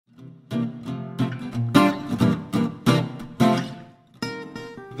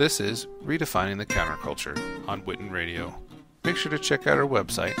This is Redefining the Counterculture on Witten Radio. Make sure to check out our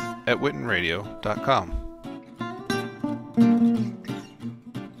website at wittenradio.com.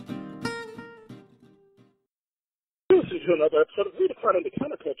 This is another episode of Redefining the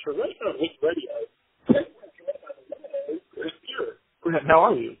Counterculture right here on Witten Radio. Grant, how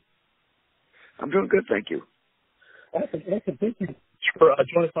are you? I'm doing good, thank you. Awesome. Thank you for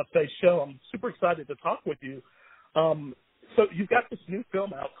joining us on today's show. I'm super excited to talk with you. So you've got this new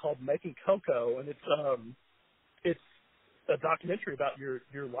film out called Making Coco, and it's a documentary about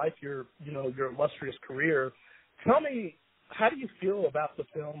your life, your illustrious career. Tell me, how do you feel about the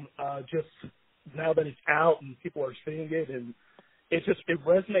film just now that it's out and people are seeing it, and it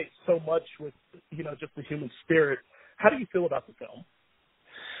resonates so much with just the human spirit. How do you feel about the film?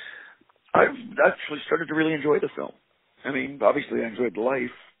 I've actually started to really enjoy the film. I mean, obviously I enjoyed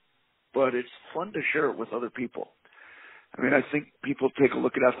life, but it's fun to share it with other people. I mean, I think people take a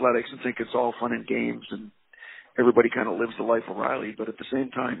look at athletics and think it's all fun and games and everybody kind of lives the life of Riley, but at the same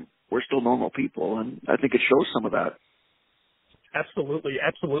time, we're still normal people, and I think it shows some of that. Absolutely.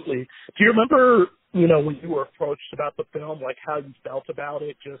 Do you remember, when you were approached about the film, like how you felt about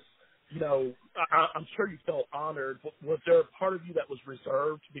it? Just, I'm sure you felt honored. Was there a part of you that was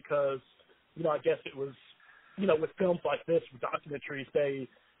reserved? Because, I guess it was, with films like this, with documentaries, they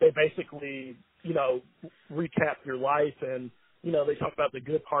basically, recap your life and, they talk about the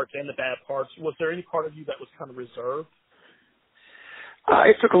good parts and the bad parts. Was there any part of you that was kind of reserved?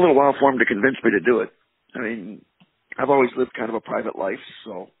 It took a little while for him to convince me to do it. I mean, I've always lived kind of a private life,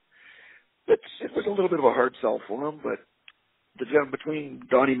 so it was a little bit of a hard sell for him, but the gentleman between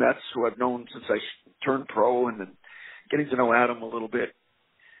Donnie Metz, who I've known since I turned pro, and then getting to know Adam a little bit,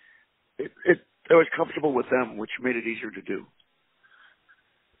 I was comfortable with them, which made it easier to do.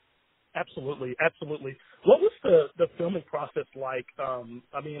 Absolutely. What was the filming process like?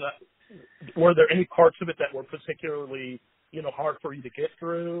 Were there any parts of it that were particularly, hard for you to get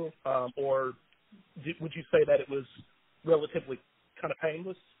through, or would you say that it was relatively kind of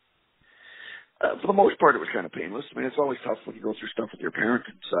painless? For the most part, it was kind of painless. I mean, it's always tough when you go through stuff with your parents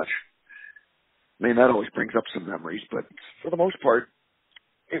and such. I mean, that always brings up some memories, but for the most part,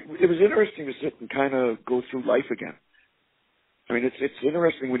 it was interesting to sit and kind of go through life again. I mean, it's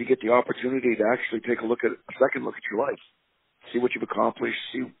interesting when you get the opportunity to actually take a second look at your life, see what you've accomplished,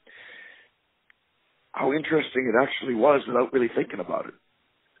 see how interesting it actually was without really thinking about it.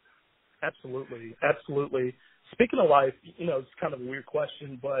 Absolutely. Speaking of life, it's kind of a weird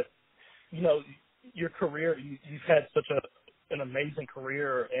question, but, your career, you've had such an amazing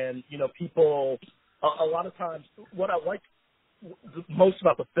career, and, people, a lot of times, what I liked most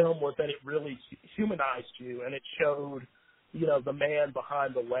about the film was that it really humanized you, and it showed, the man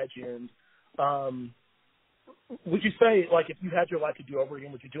behind the legend. Would you say, like, if you had your life to do over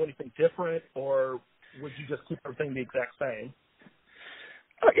again, would you do anything different, or would you just keep everything the exact same?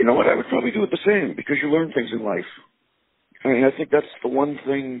 You know what? I would probably do it the same, because you learn things in life. I mean, I think that's the one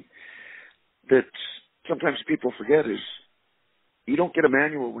thing that sometimes people forget is you don't get a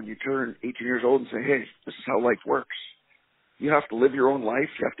manual when you turn 18 years old and say, hey, this is how life works. You have to live your own life.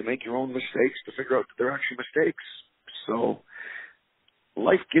 You have to make your own mistakes to figure out that they're actually mistakes. So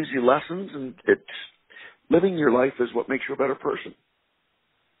life gives you lessons, and living your life is what makes you a better person.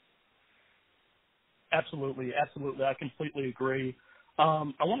 Absolutely. I completely agree. I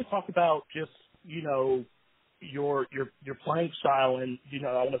want to talk about just, your playing style, and,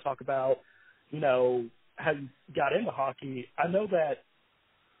 I want to talk about, how you got into hockey. I know that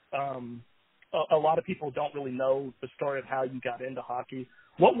a lot of people don't really know the story of how you got into hockey.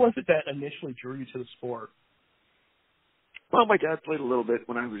 What was it that initially drew you to the sport? Well, my dad played a little bit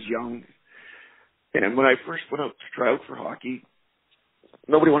when I was young, and when I first went out to try out for hockey,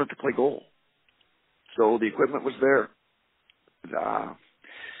 nobody wanted to play goal. So the equipment was there.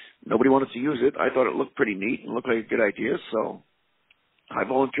 Nobody wanted to use it. I thought it looked pretty neat and looked like a good idea, so I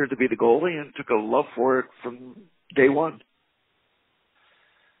volunteered to be the goalie and took a love for it from day one.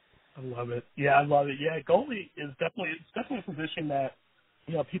 I love it. Yeah, I love it. Yeah, goalie is definitely a position that,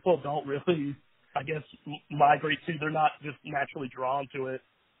 people don't really, I guess, migrate to. They're not just naturally drawn to it.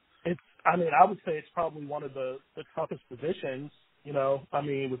 I would say it's probably one of the toughest positions,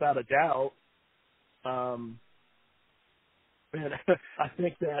 without a doubt. And I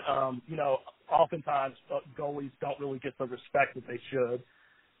think that, oftentimes goalies don't really get the respect that they should.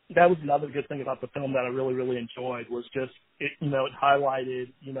 That was another good thing about the film that I really, really enjoyed, was just, it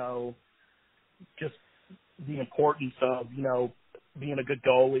highlighted, just the importance of, being a good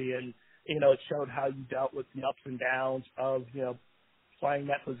goalie, and, it showed how you dealt with the ups and downs of, playing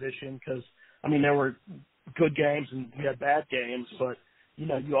that position, because, there were good games and we had bad games, but,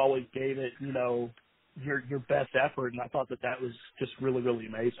 you always gave it, your best effort, and I thought that was just really, really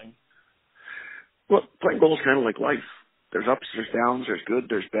amazing. Well, playing goal is kind of like life. There's ups, there's downs, there's good,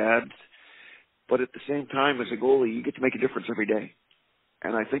 there's bad. But at the same time, as a goalie, you get to make a difference every day.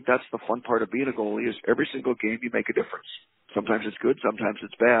 And I think that's the fun part of being a goalie is every single game you make a difference. Sometimes it's good, sometimes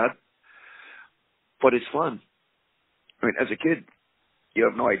it's bad, but it's fun. I mean, as a kid, you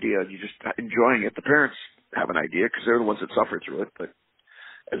have no idea. You're just enjoying it. The parents have an idea because they're the ones that suffer through it. But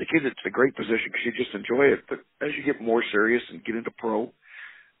as a kid, it's a great position because you just enjoy it. But as you get more serious and get into pro,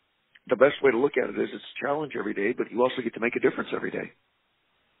 the best way to look at it is it's a challenge every day, but you also get to make a difference every day.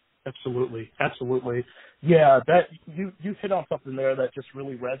 Absolutely. Absolutely. Yeah, that you hit on something there that just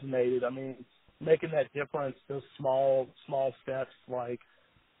really resonated. I mean, making that difference, those small steps,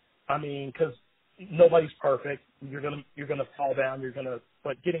 because nobody's perfect. You're gonna fall down.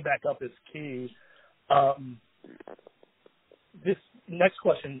 But getting back up is key. This next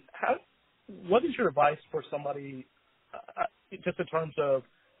question: what is your advice for somebody, just in terms of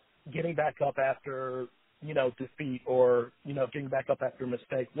getting back up after defeat or getting back up after a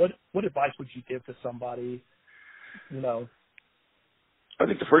mistake? What advice would you give to somebody? I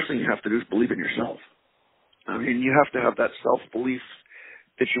think the first thing you have to do is believe in yourself. I mean, you have to have that self-belief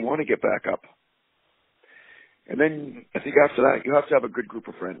that you want to get back up. And then I think after that, you have to have a good group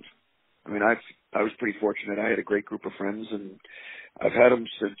of friends. I mean, I was pretty fortunate. I had a great group of friends, and I've had them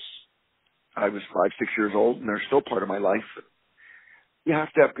since I was 5, 6 years old, and they're still part of my life. You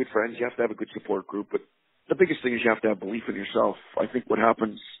have to have good friends. You have to have a good support group. But the biggest thing is you have to have belief in yourself. I think what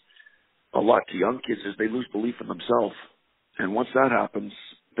happens a lot to young kids is they lose belief in themselves. And once that happens,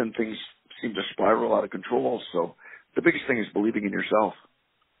 then things seem to spiral out of control. So the biggest thing is believing in yourself.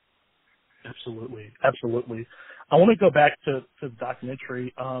 Absolutely. Absolutely. I want to go back to the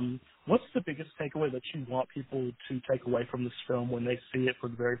documentary. What's the biggest takeaway that you want people to take away from this film when they see it for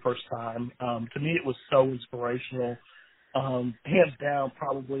the very first time? To me, it was so inspirational. Hands down,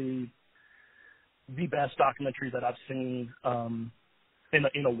 probably the best documentary that I've seen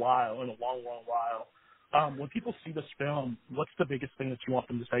in a while, in a long, long while. When people see this film, what's the biggest thing that you want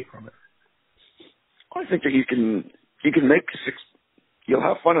them to take from it? I think that you can make you'll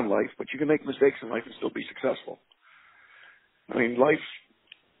have fun in life, but you can make mistakes in life and still be successful. I mean,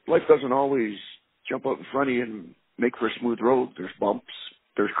 life doesn't always jump out in front of you and make for a smooth road. There's bumps,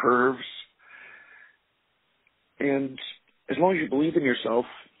 there's curves, and as long as you believe in yourself,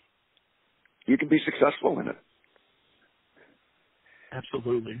 you can be successful in it.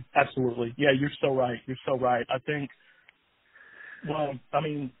 Absolutely. Absolutely. Yeah, you're so right. You're so right. I think,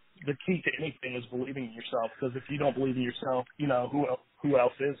 the key to anything is believing in yourself, because if you don't believe in yourself, who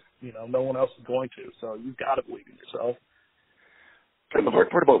else is? No one else is going to. So you've got to believe in yourself. And the hard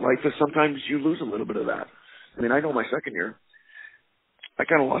part about life is sometimes you lose a little bit of that. I mean, I know my second year, I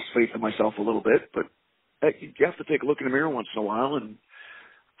kind of lost faith in myself a little bit, but you have to take a look in the mirror once in a while and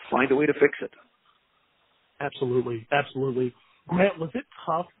find a way to fix it. Absolutely. Absolutely. Grant, was it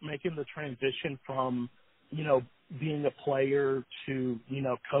tough making the transition from, being a player to,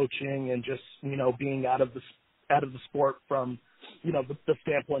 coaching and just, being out of the sport from, the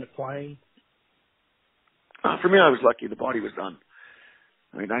standpoint of playing? For me, I was lucky. The body was done.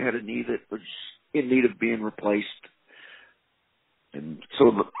 I mean, I had a knee that was in need of being replaced. And so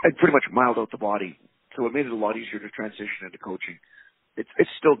I pretty much miled out the body. So it made it a lot easier to transition into coaching. It's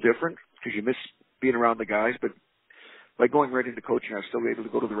still different because you miss being around the guys, but by going right into coaching, I was still able to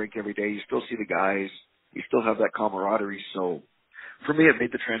go to the rink every day. You still see the guys. You still have that camaraderie. So for me, it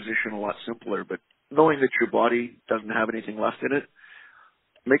made the transition a lot simpler. But knowing that your body doesn't have anything left in it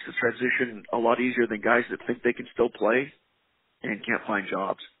makes the transition a lot easier than guys that think they can still play and can't find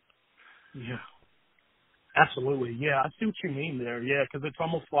jobs. Yeah. Absolutely. Yeah, I see what you mean there. Yeah, because it's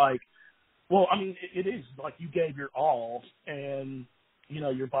almost like, it is like you gave your all, and,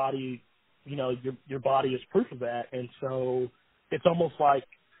 your body, your body is proof of that. And so it's almost like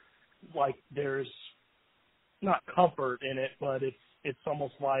there's not comfort in it, but it's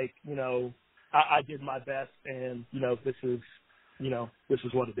almost like, I did my best, and, this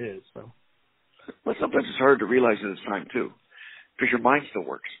is what it is. So. But sometimes it's hard to realize at this time, too, because your mind still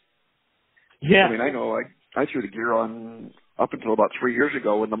works. Yeah. I mean, I know I threw the gear on up until about 3 years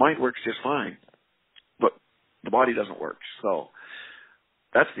ago, and the mind works just fine, but the body doesn't work. So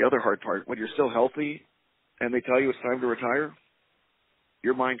that's the other hard part. When you're still healthy and they tell you it's time to retire,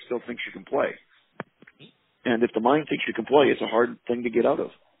 your mind still thinks you can play. And if the mind thinks you can play, it's a hard thing to get out of.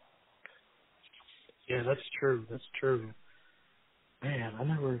 Yeah, that's true. That's true. Man, I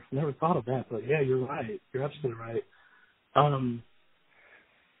never thought of that, but yeah, you're right. You're absolutely right.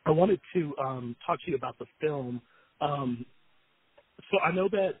 I wanted to talk to you about the film. So I know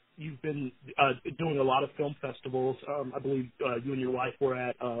that you've been doing a lot of film festivals. I believe you and your wife were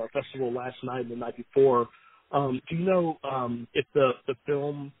at a festival last night and the night before. Do you know if the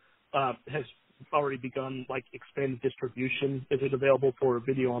film has already begun, like, expanded distribution? Is it available for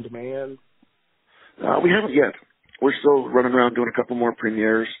video on demand? We haven't yet. We're still running around doing a couple more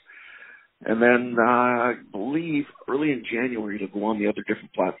premieres. And then I believe early in January it'll go on the other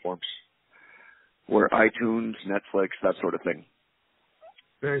different platforms, where iTunes, Netflix, that sort of thing.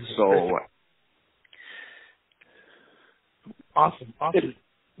 Very so awesome.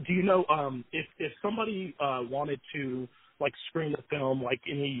 Do you know if somebody wanted to, like, screen the film, like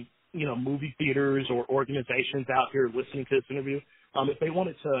any movie theaters or organizations out here listening to this interview, if they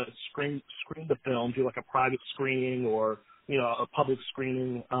wanted to screen the film, do like a private screening or a public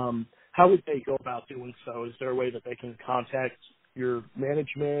screening, how would they go about doing so? Is there a way that they can contact your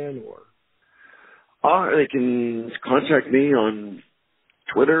management or? They can contact me on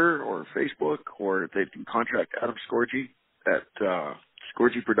Twitter or Facebook, or they can contact Adam Scorgie at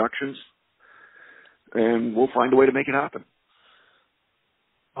Scorgie Productions, and we'll find a way to make it happen.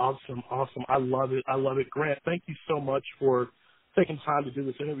 Awesome. I love it. Grant, thank you so much for taking time to do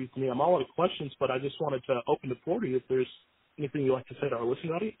this interview with me. I'm all out of questions, but I just wanted to open the floor to you if there's anything you'd like to say to our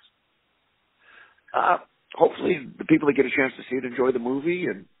listening audience. Hopefully the people that get a chance to see it enjoy the movie,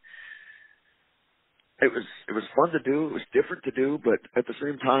 and it was fun to do. It was different to do, but at the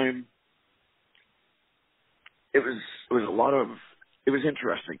same time, it was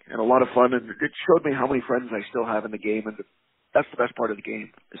interesting and a lot of fun, and it showed me how many friends I still have in the game, and that's the best part of the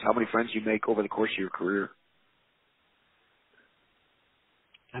game, is how many friends you make over the course of your career.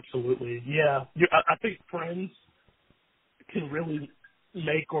 Absolutely. Yeah. I think friends can really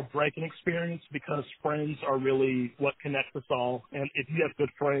make or break an experience, because friends are really what connects us all. And if you have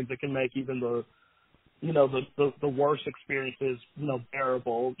good friends, it can make even the worst experiences,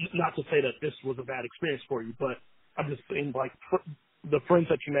 bearable. Not to say that this was a bad experience for you, but I'm just saying, like, the friends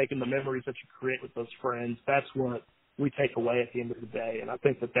that you make and the memories that you create with those friends, that's what we take away at the end of the day. And I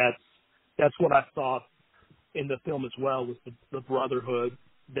think that's what I saw in the film as well, was the brotherhood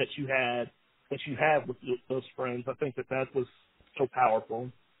that you have with those friends. I think that was so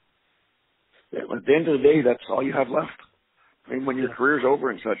powerful. Yeah, at the end of the day, that's all you have left. I mean, when your career's over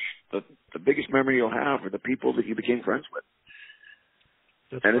and such, the biggest memory you'll have are the people that you became friends with.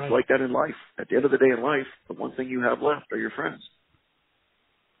 That's and right. It's like that in life. At the end of the day in life, the one thing you have left are your friends.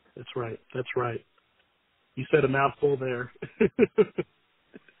 That's right. You said a mouthful there.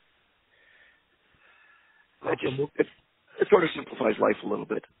 Awesome. It sort of simplifies life a little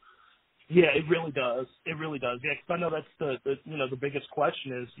bit. Yeah, it really does. Yeah, because I know that's the biggest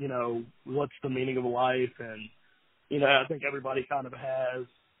question is, what's the meaning of life? And, I think everybody kind of has,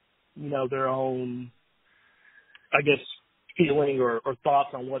 their own, I guess, feeling or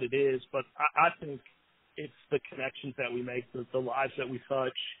thoughts on what it is. But I think it's the connections that we make, the lives that we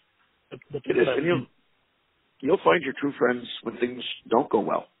touch. You'll find your true friends when things don't go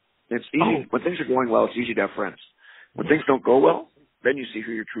well. It's easy. When things are going well, it's easy to have friends. When things don't go well, then you see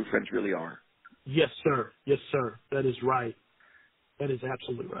who your true friends really are. Yes, sir. That is right. That is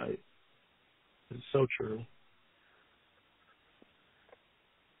absolutely right. It's so true.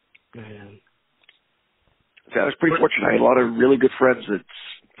 Man. Yeah, I was pretty fortunate. I had a lot of really good friends that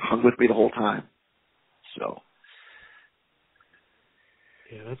hung with me the whole time. So.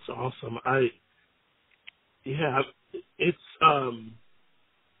 Yeah, that's awesome.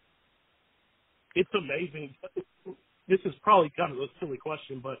 It's amazing. This is probably kind of a silly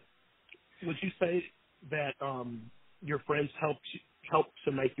question, but would you say that your friends helped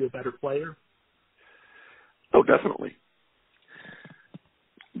to make you a better player? Oh, definitely.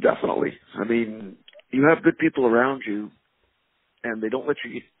 Definitely. I mean, you have good people around you, and they don't let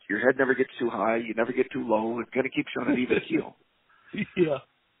you your head never gets too high, you never get too low. It kind of keeps you on an even keel. Yeah.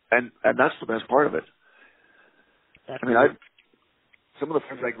 And that's the best part of it. Absolutely. I mean, some of the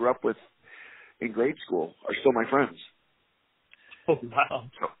friends I grew up with in grade school are still my friends. Oh, wow.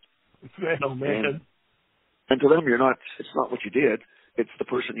 Man, oh, man. And to them, it's not what you did, it's the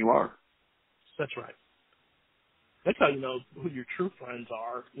person you are. That's right. That's how you know who your true friends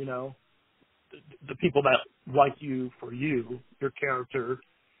are, the people that like you for you, your character.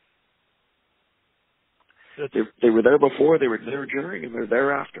 They were there before, they were there during, and they're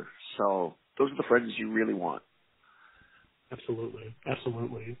there after. So those are the friends you really want. Absolutely.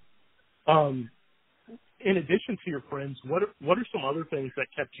 In addition to your friends, what are some other things that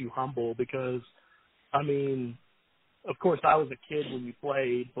kept you humble? Because, I mean, of course, I was a kid when you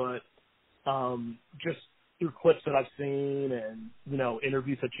played, but just through clips that I've seen and,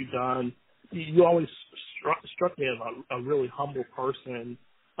 interviews that you've done, you always struck me as a really humble person.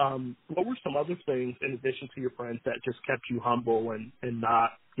 What were some other things in addition to your friends that just kept you humble and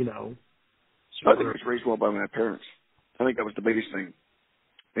not, I think I was raised well by my parents. I think that was the biggest thing.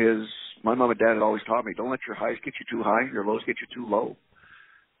 Is my mom and dad had always taught me, don't let your highs get you too high, your lows get you too low.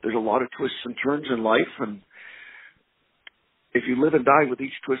 There's a lot of twists and turns in life, and if you live and die with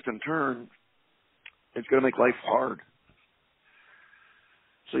each twist and turn, it's going to make life hard.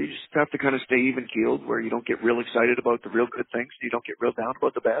 So you just have to kind of stay even-keeled where you don't get real excited about the real good things. You don't get real down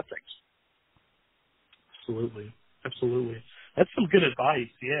about the bad things. Absolutely. Absolutely. That's some good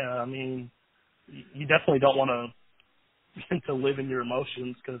advice. Yeah. I mean, you definitely don't want to live in your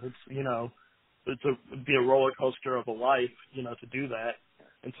emotions because it'd be a roller coaster of a life, to do that.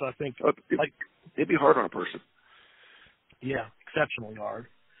 And so I think it'd be hard on a person. Yeah, exceptionally hard.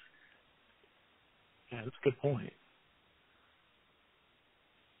 Yeah, that's a good point.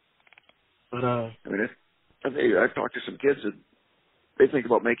 But I've talked to some kids that they think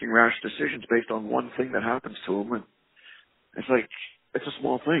about making rash decisions based on one thing that happens to them, and it's like it's a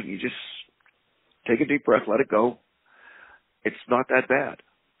small thing. You just take a deep breath, let it go. It's not that bad.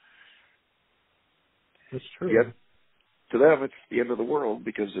 That's true. Yet, to them, it's the end of the world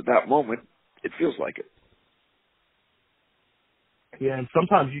because at that moment, it feels like it. Yeah, and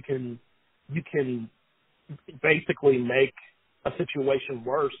sometimes you can basically make a situation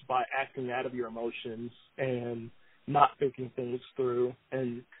worse by acting out of your emotions and not thinking things through.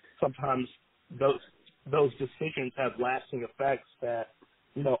 And sometimes those decisions have lasting effects that,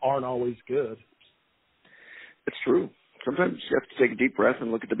 aren't always good. It's true. Sometimes you have to take a deep breath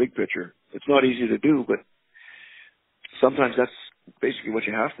and look at the big picture. It's not easy to do, but sometimes that's basically what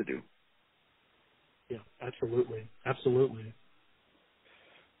you have to do. Yeah, absolutely. Absolutely.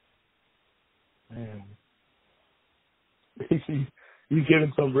 Man. You've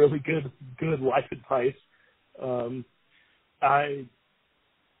given some really good life advice.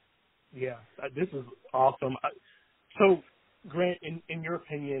 This is awesome. So, Grant, in your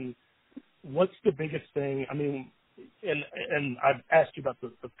opinion, what's the biggest thing? I mean, and I've asked you about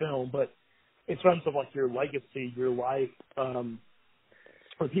the film, but in terms of like your legacy, your life,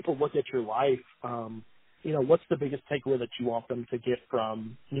 when people look at your life, what's the biggest takeaway that you want them to get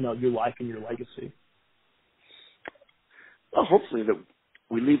from, your life and your legacy? Well, hopefully that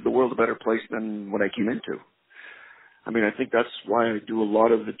we leave the world a better place than what I came into. I mean, I think that's why I do a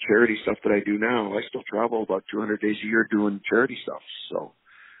lot of the charity stuff that I do now. I still travel about 200 days a year doing charity stuff. So,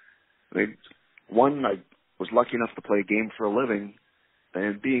 I mean, one, I was lucky enough to play a game for a living,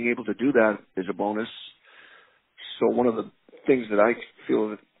 and being able to do that is a bonus. So one of the things that I feel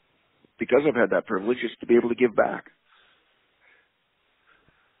that because I've had that privilege is to be able to give back.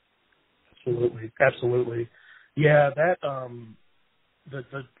 Absolutely. Absolutely. Yeah, that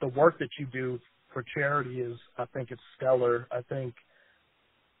the work that you do for charity is, I think it's stellar. I think,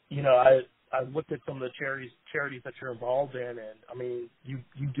 I looked at some of the charities that you're involved in, and I mean, you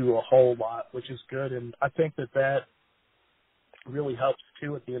do a whole lot, which is good, and I think that really helps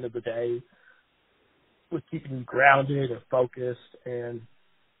too at the end of the day with keeping you grounded and focused, and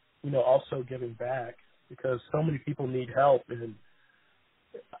also giving back because so many people need help, and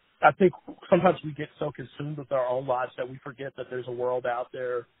I think sometimes we get so consumed with our own lives that we forget that there's a world out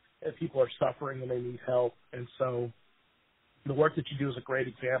there and people are suffering and they need help. And so the work that you do is a great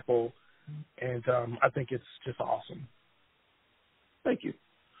example, and I think it's just awesome. Thank you.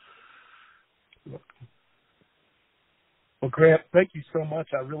 Well, Grant, thank you so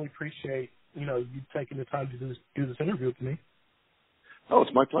much. I really appreciate, you taking the time to do this interview with me. Oh,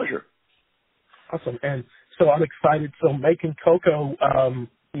 it's my pleasure. Awesome. And so I'm excited. So Making Coco,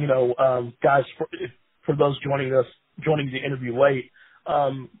 guys, for those joining the interview late,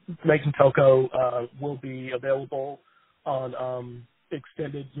 Making Coco will be available on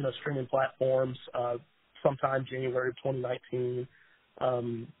extended, streaming platforms sometime January of 2019.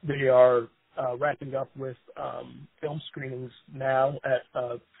 They are wrapping up with film screenings now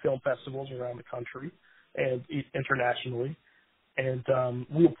at film festivals around the country and internationally. And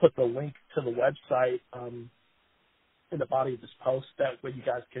we'll put the link to the website in the body of this post. That way you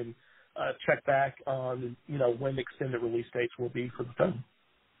guys can check back on, when the extended release dates will be for the film.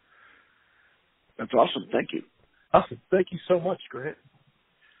 That's awesome. Thank you. Awesome. Thank you so much, Grant.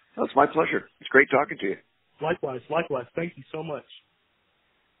 It's my pleasure. It's great talking to you. Likewise. Thank you so much.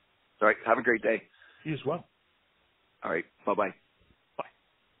 All right. Have a great day. You as well. All right. Bye-bye. Bye.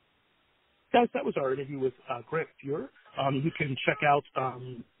 Guys, that was our interview with Grant Fuhr. You can check out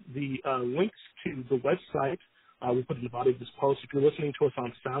the links to the website we put in the body of this post. If you're listening to us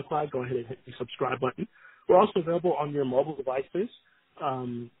on SoundCloud, go ahead and hit the subscribe button. We're also available on your mobile devices.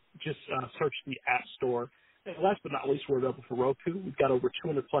 just search the App Store. And last but not least, we're available for Roku. We've got over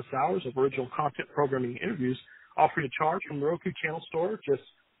 200-plus hours of original content programming and interviews, all free of charge from the Roku channel store. Just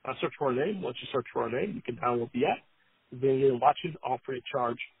search for our name. Once you search for our name, you can download the app. Then watch it, all free of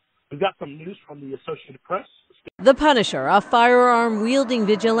charge. We've got some news from the Associated Press. The Punisher, a firearm-wielding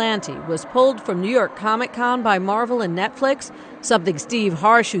vigilante, was pulled from New York Comic-Con by Marvel and Netflix, something Steve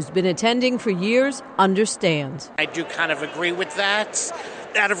Harsh, who's been attending for years, understands. I do kind of agree with that,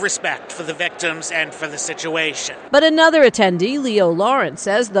 out of respect for the victims and for the situation. But another attendee, Leo Lawrence,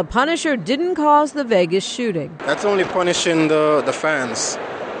 says the Punisher didn't cause the Vegas shooting. That's only punishing the fans.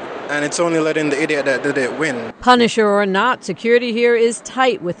 And it's only letting the idiot that did it win. Punisher or not, security here is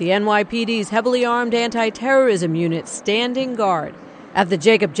tight with the NYPD's heavily armed anti-terrorism unit standing guard. At the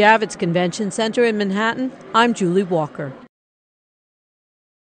Jacob Javits Convention Center in Manhattan, I'm Julie Walker.